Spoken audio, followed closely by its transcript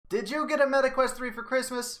Did you get a MetaQuest 3 for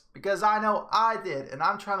Christmas? Because I know I did, and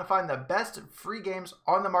I'm trying to find the best free games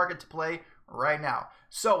on the market to play right now.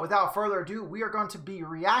 So without further ado, we are going to be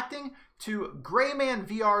reacting to Grayman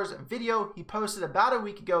VR's video he posted about a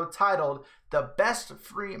week ago titled The Best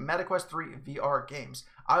Free MetaQuest 3 VR Games.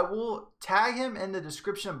 I will tag him in the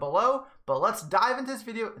description below, but let's dive into this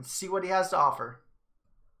video and see what he has to offer.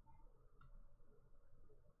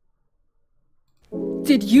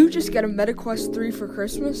 Did you just get a MetaQuest 3 for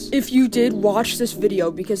Christmas? If you did, watch this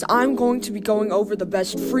video because I'm going to be going over the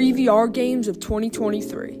best free VR games of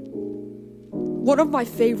 2023. One of my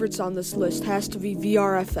favorites on this list has to be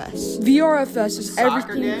VRFS. VRFS is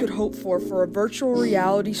everything you could hope for a virtual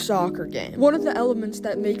reality soccer game. One of the elements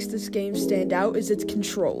that makes this game stand out is its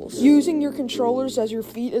controls. Using your controllers as your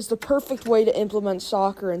feet is the perfect way to implement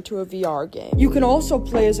soccer into a VR game. You can also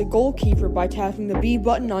play as a goalkeeper by tapping the B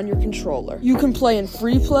button on your controller. You can play in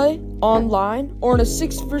free play, online, or in a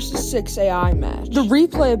 6 vs 6 AI match. The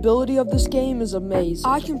replayability of this game is amazing.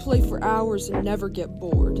 I can play for hours and never get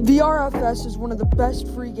bored. VRFS is one of the best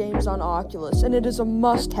free games on Oculus, and it is a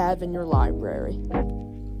must-have in your library.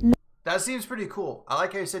 That seems pretty cool. I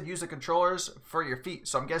like how you said use the controllers for your feet.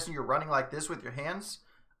 So I'm guessing you're running like this with your hands,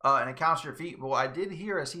 and it counts your feet. But what I did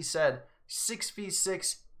hear is he said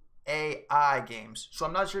 6v6 AI games. So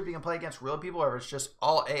I'm not sure if you can play against real people or if it's just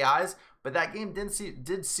all AIs. But that game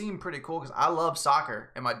did seem pretty cool because I love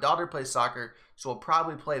soccer and my daughter plays soccer, so we'll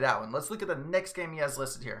probably play that one. Let's look at the next game he has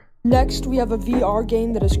listed here. Next, we have a VR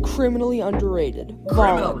game that is criminally underrated,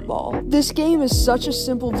 volleyball. This game is such a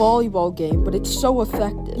simple volleyball game, but it's so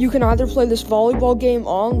effective. You can either play this volleyball game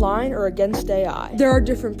online or against AI. There are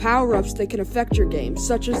different power-ups that can affect your game,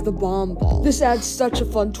 such as the bomb ball. This adds such a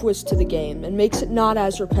fun twist to the game and makes it not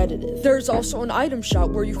as repetitive. There's also an item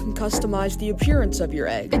shop where you can customize the appearance of your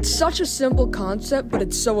egg. It's such a simple concept, but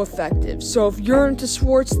it's so effective. So if you're into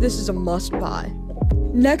sports, this is a must-buy.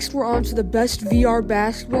 Next, we're on to the best VR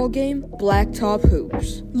basketball game, Blacktop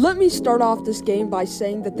Hoops. Let me start off this game by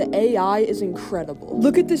saying that the AI is incredible.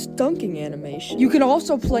 Look at this dunking animation. You can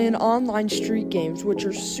also play in online street games, which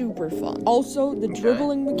are super fun. Also, the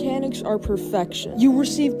dribbling mechanics are perfection. You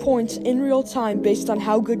receive points in real time based on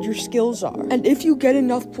how good your skills are. And if you get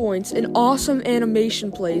enough points, an awesome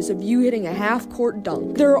animation plays of you hitting a half-court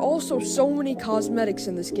dunk. There are also so many cosmetics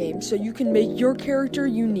in this game, so you can make your character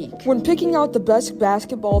unique. When picking out the best basketball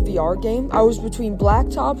VR game, I was between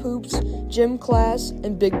Blacktop Hoops, Gym Class,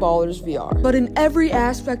 and Big Ballers VR. But in every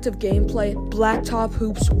aspect of gameplay, Blacktop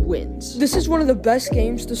Hoops wins. This is one of the best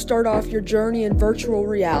games to start off your journey in virtual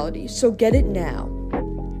reality, so get it now.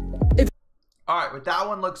 Alright, but that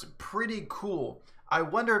one looks pretty cool. I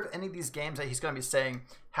wonder if any of these games that he's going to be saying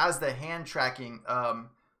has the hand tracking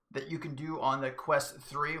that you can do on the Quest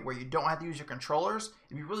 3 where you don't have to use your controllers.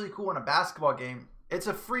 It'd be really cool in a basketball game. It's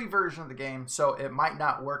a free version of the game, so it might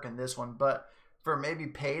not work in this one, but for maybe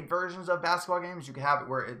paid versions of basketball games, you can have it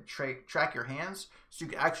where it track your hands, so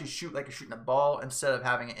you can actually shoot like you're shooting a ball instead of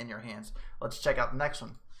having it in your hands. Let's check out the next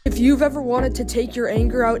one. If you've ever wanted to take your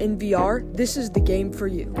anger out in VR, this is the game for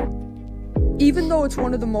you. Even though it's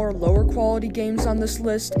one of the more lower quality games on this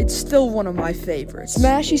list, it's still one of my favorites.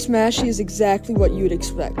 Smashy Smashy is exactly what you'd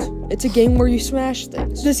expect. It's a game where you smash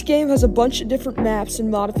things. This game has a bunch of different maps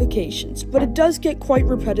and modifications, but it does get quite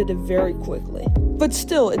repetitive very quickly. But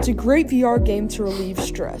still, it's a great VR game to relieve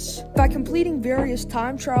stress. By completing various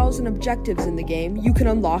time trials and objectives in the game, you can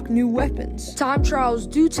unlock new weapons. Time trials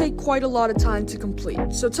do take quite a lot of time to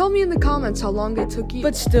complete, so tell me in the comments how long they took you.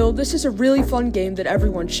 But still, this is a really fun game that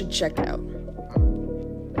everyone should check out.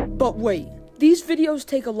 But wait, these videos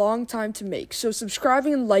take a long time to make, so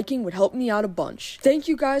subscribing and liking would help me out a bunch. Thank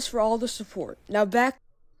you guys for all the support. Now back.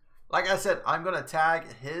 Like I said, I'm going to tag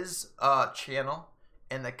his channel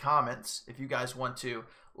in the comments if you guys want to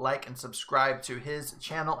like and subscribe to his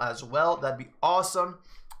channel as well. That'd be awesome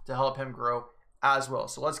to help him grow as well.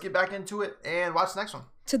 So let's get back into it and watch the next one.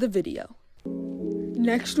 To the video.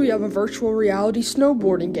 Next, we have a virtual reality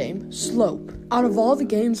snowboarding game, Slope. Out of all the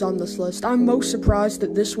games on this list, I'm most surprised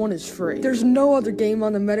that this one is free. There's no other game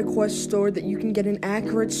on the MetaQuest store that you can get an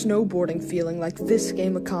accurate snowboarding feeling like this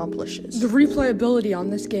game accomplishes. The replayability on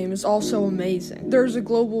this game is also amazing. There's a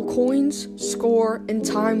global coins, score, and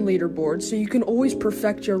time leaderboard, so you can always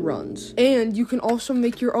perfect your runs. And you can also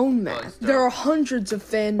make your own map. There are hundreds of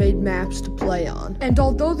fan-made maps to play on. And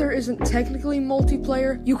although there isn't technically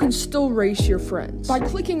multiplayer, you can still race your friends. By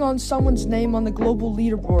clicking on someone's name on the global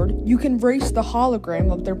leaderboard, you can race the the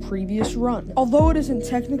hologram of their previous run. Although it isn't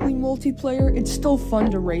technically multiplayer, it's still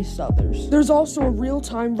fun to race others. There's also a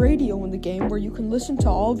real-time radio in the game where you can listen to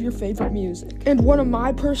all of your favorite music. And one of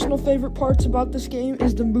my personal favorite parts about this game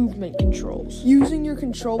is the movement controls. Using your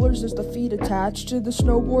controllers as the feet attached to the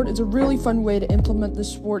snowboard is a really fun way to implement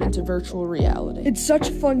this sport into virtual reality. It's such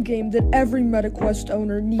a fun game that every MetaQuest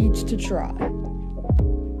owner needs to try.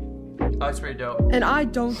 Oh, that's pretty dope. And I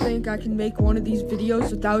don't think I can make one of these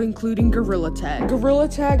videos without including Gorilla Tag. Gorilla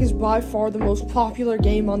Tag is by far the most popular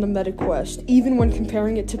game on the MetaQuest, even when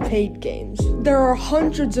comparing it to paid games. There are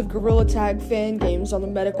hundreds of Gorilla Tag fan games on the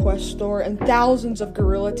MetaQuest store and thousands of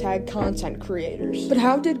Gorilla Tag content creators. But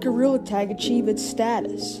how did Gorilla Tag achieve its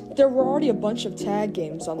status? There were already a bunch of tag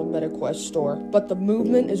games on the MetaQuest store, but the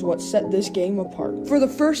movement is what set this game apart. For the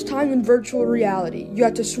first time in virtual reality, you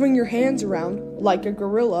had to swing your hands around, like a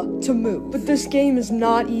gorilla, to move. But this game is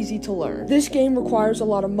not easy to learn. This game requires a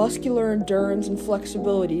lot of muscular endurance and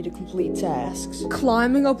flexibility to complete tasks.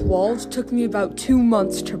 Climbing up walls took me about 2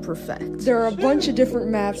 months to perfect. There are a bunch of different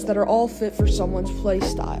maps that are all fit for someone's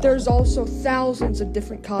playstyle. There's also thousands of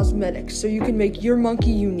different cosmetics, so you can make your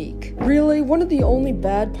monkey unique. Really, one of the only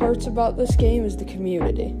bad parts about this game is the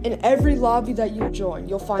community. In every lobby that you join,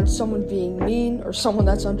 you'll find someone being mean or someone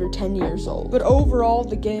that's under 10 years old. But overall,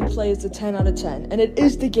 the gameplay is a 10 out of 10, and it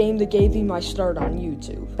is the game that gave me my start on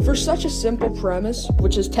YouTube. For such a simple premise,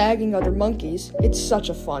 which is tagging other monkeys, it's such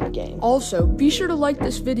a fun game. Also, be sure to like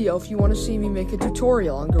this video if you want to see me make a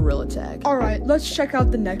tutorial on Gorilla Tag. Alright, let's check out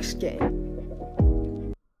the next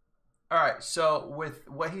game. Alright, so with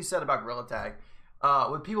what he said about Gorilla Tag,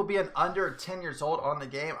 with people being under 10 years old on the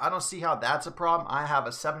game, I don't see how that's a problem. I have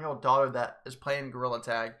a 7-year-old daughter that is playing Gorilla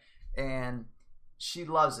Tag, and she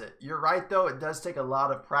loves it. You're right, though. It does take a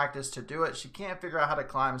lot of practice to do it. She can't figure out how to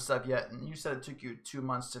climb and stuff yet, and you said it took you 2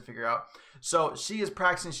 months to figure out. So she is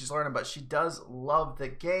practicing, she's learning, but she does love the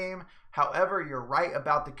game. However, you're right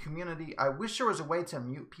about the community. I wish there was a way to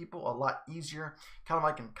mute people a lot easier, kind of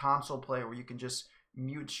like in console play where you can just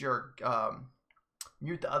mute your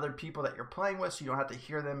mute the other people that you're playing with so you don't have to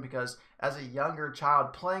hear them, because as a younger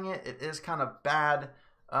child playing it, it is kind of bad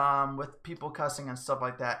with people cussing and stuff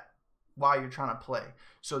like that while you're trying to play.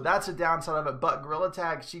 So that's a downside of it. But Gorilla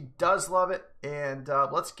Tag, she does love it. And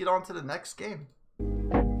let's get on to the next game.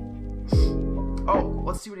 Oh,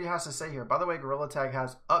 let's see what he has to say here. By the way, Gorilla Tag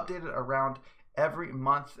has updated around every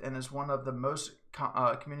month and is one of the most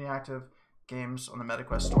community active games on the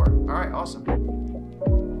MetaQuest store. Alright, awesome.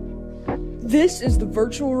 This is the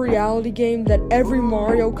virtual reality game that every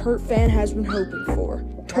Mario Kart fan has been hoping for.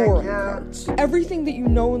 Touring carts. Everything that you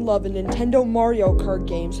know and love in Nintendo Mario Kart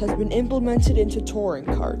games has been implemented into touring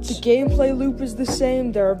carts. The gameplay loop is the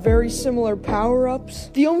same, there are very similar power-ups.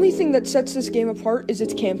 The only thing that sets this game apart is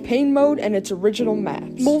its campaign mode and its original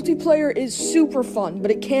maps. Multiplayer is super fun,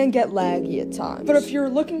 but it can get laggy at times. But if you're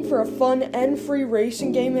looking for a fun and free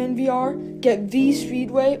racing game in VR, get V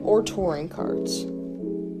Speedway or touring carts.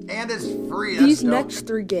 And it's free. These next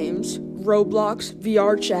 3 games, Roblox,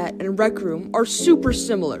 VR Chat, and Rec Room, are super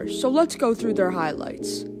similar, so let's go through their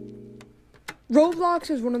highlights. Roblox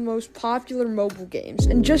is one of the most popular mobile games,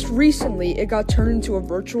 and just recently it got turned into a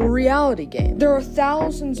virtual reality game. There are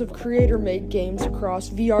thousands of creator-made games across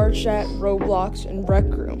VR Chat, Roblox, and Rec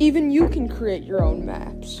Room. Even you can create your own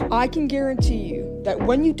maps. I can guarantee you that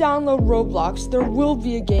when you download Roblox, there will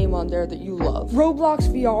be a game on there that you love. Roblox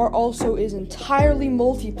VR also is entirely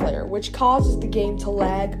multiplayer, which causes the game to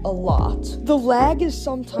lag a lot. The lag is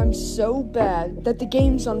sometimes so bad that the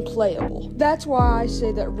game's unplayable. That's why I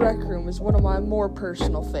say that Rec Room is one of my more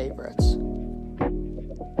personal favorites.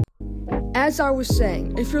 As I was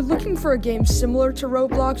saying, if you're looking for a game similar to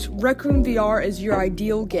Roblox, Rec Room VR is your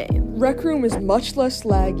ideal game. Rec Room is much less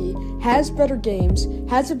laggy, has better games,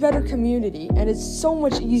 has a better community, and it's so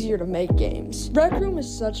much easier to make games. Rec Room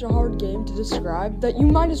is such a hard game to describe that you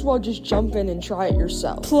might as well just jump in and try it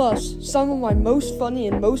yourself. Plus, some of my most funny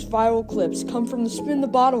and most viral clips come from the Spin the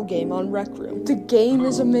Bottle game on Rec Room. The game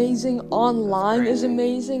is amazing, online is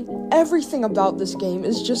amazing, everything about this game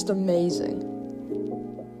is just amazing.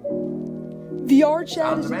 VR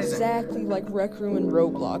Chat is exactly like Rec Room and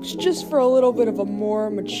Roblox, just for a little bit of a more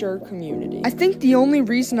mature community. I think the only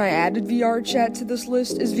reason I added VR Chat to this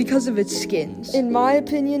list is because of its skins. In my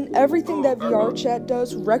opinion, everything that VR Chat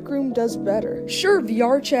does, Rec Room does better. Sure,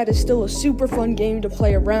 VR Chat is still a super fun game to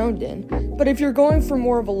play around in, but if you're going for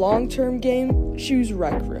more of a long-term game, choose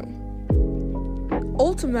Rec Room.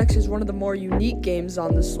 Ultimex is one of the more unique games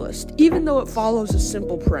on this list, even though it follows a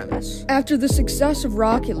simple premise. After the success of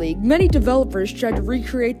Rocket League, many developers tried to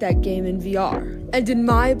recreate that game in VR. And in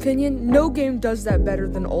my opinion, no game does that better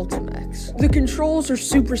than Ultimax. The controls are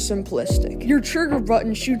super simplistic. Your trigger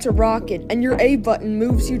button shoots a rocket, and your A button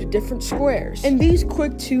moves you to different squares. In these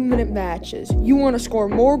quick 2-minute matches, you want to score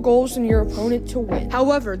more goals than your opponent to win.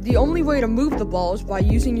 However, the only way to move the ball is by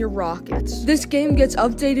using your rockets. This game gets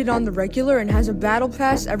updated on the regular and has a battle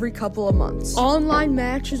pass every couple of months. Online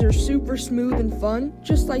matches are super smooth and fun,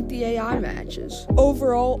 just like the AI matches.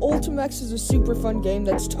 Overall, Ultimax is a super fun game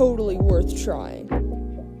that's totally worth trying.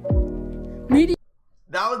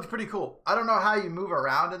 That looked pretty cool. I don't know how you move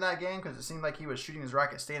around in that game because it seemed like he was shooting his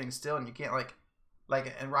rocket standing still, and you can't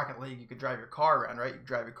like in Rocket League you could drive your car around, right? You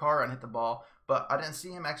drive your car around, hit the ball, but I didn't see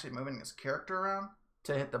him actually moving his character around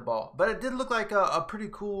to hit the ball. But it did look like a pretty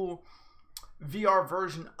cool VR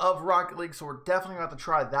version of Rocket League, so we're definitely going to have to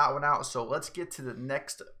try that one out. So let's get to the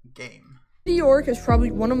next game. Meteoric is probably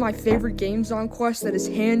one of my favorite games on Quest that is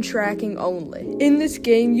hand tracking only. In this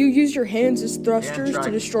game, you use your hands as thrusters to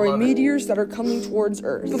destroy meteors that are coming towards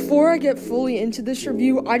Earth. Before I get fully into this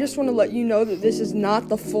review, I just want to let you know that this is not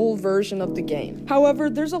the full version of the game. However,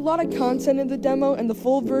 there's a lot of content in the demo, and the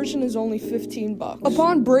full version is only $15.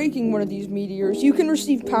 Upon breaking one of these meteors, you can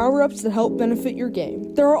receive power-ups that help benefit your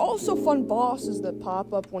game. There are also fun bosses that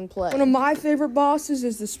pop up when playing. One of my favorite bosses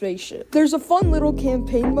is the spaceship. There's a fun little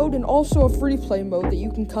campaign mode and also a free play mode that you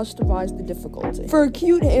can customize the difficulty. For a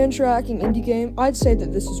cute hand tracking indie game, I'd say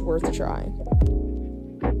that this is worth trying.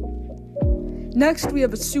 Next, we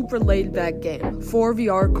have a super laid-back game,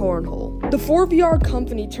 4VR Cornhole. The 4VR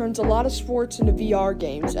company turns a lot of sports into VR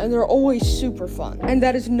games, and they're always super fun, and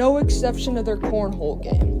that is no exception to their Cornhole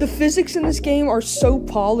game. The physics in this game are so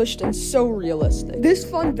polished and so realistic. This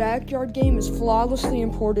fun backyard game is flawlessly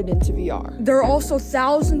imported into VR. There are also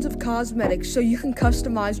thousands of cosmetics, so you can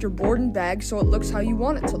customize your board and bag so it looks how you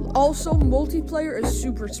want it to look. Also, multiplayer is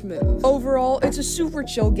super smooth. Overall, it's a super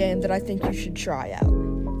chill game that I think you should try out.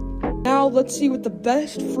 Now, let's see what the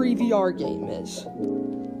best free VR game is.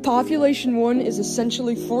 Population 1 is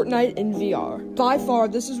essentially Fortnite in VR. By far,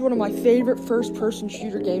 this is one of my favorite first-person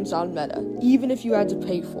shooter games on Meta, even if you had to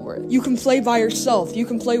pay for it. You can play by yourself, you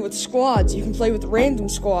can play with squads, you can play with random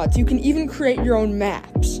squads, you can even create your own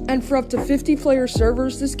maps. And for up to 50-player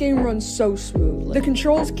servers, this game runs so smoothly. The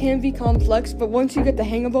controls can be complex, but once you get the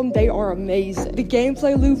hang of them, they are amazing. The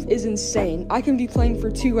gameplay loop is insane. I can be playing for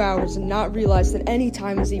 2 hours and not realize that any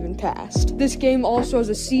time has even passed. This game also has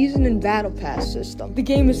a season and battle pass system. The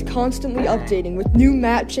game is constantly updating with new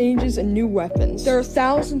map changes and new weapons. There are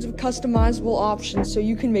thousands of customizable options so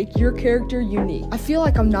you can make your character unique. I feel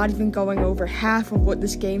like I'm not even going over half of what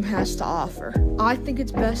this game has to offer. I think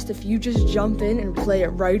it's best if you just jump in and play it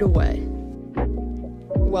right away.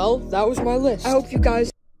 Well, that was my list. I hope you guys...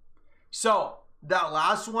 So, that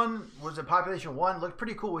last one was in Population 1. Looked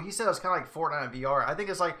pretty cool. He said it was kind of like Fortnite VR. I think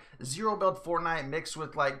it's like zero build Fortnite mixed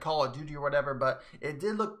with like Call of Duty or whatever, but it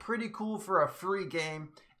did look pretty cool for a free game.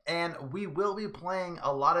 And we will be playing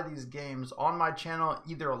a lot of these games on my channel,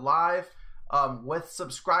 either live with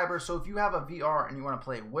subscribers. So if you have a VR and you want to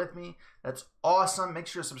play with me, that's awesome. Make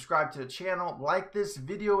sure to subscribe to the channel, like this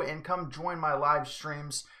video, and come join my live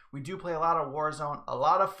streams. We do play a lot of Warzone, a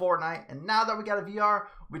lot of Fortnite, and now that we got a VR,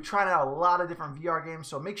 we're trying out a lot of different VR games.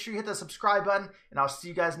 So make sure you hit the subscribe button, and I'll see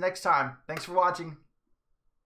you guys next time. Thanks for watching.